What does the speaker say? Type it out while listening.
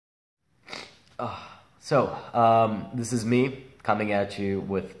This is me coming at you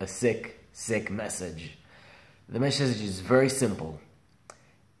with a sick message. The message is very simple.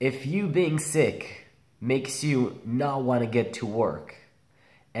 If you being sick makes you not want to get to work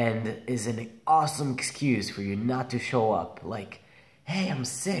and is an awesome excuse for you not to show up, like, hey, I'm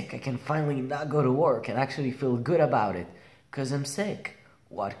sick, I can finally not go to work and actually feel good about it because I'm sick.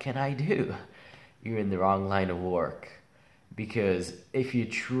 What can I do? You're in the wrong line of work. Because if you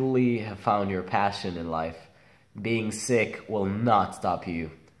truly have found your passion in life, being sick will not stop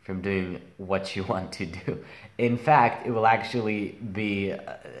you from doing what you want to do. In fact, it will actually be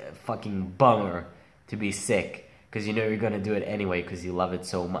a fucking bummer to be sick because you know you're going to do it anyway because you love it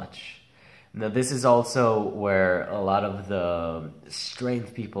so much. Now, this is also where a lot of the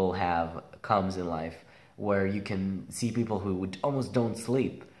strength people have comes in life, where you can see people who almost don't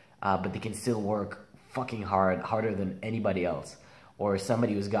sleep, but they can still work fucking harder than anybody else, or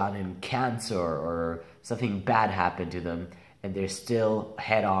somebody who's gotten cancer or something bad happened to them and they're still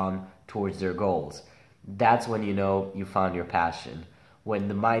head on towards their goals. That's when you know you found your passion. When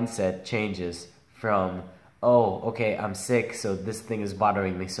the mindset changes from, oh, okay, I'm sick, so this thing is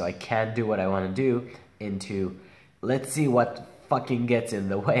bothering me, so I can't do what I want to do, into, let's see what fucking gets in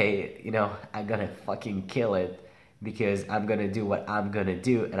the way, you know, I'm gonna fucking kill it, because I'm gonna do what I'm gonna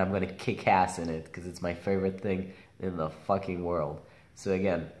do and I'm gonna kick ass in it because it's my favorite thing in the fucking world. So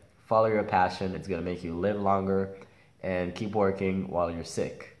again, follow your passion. It's gonna make you live longer and keep working while you're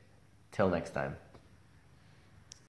sick. Till next time.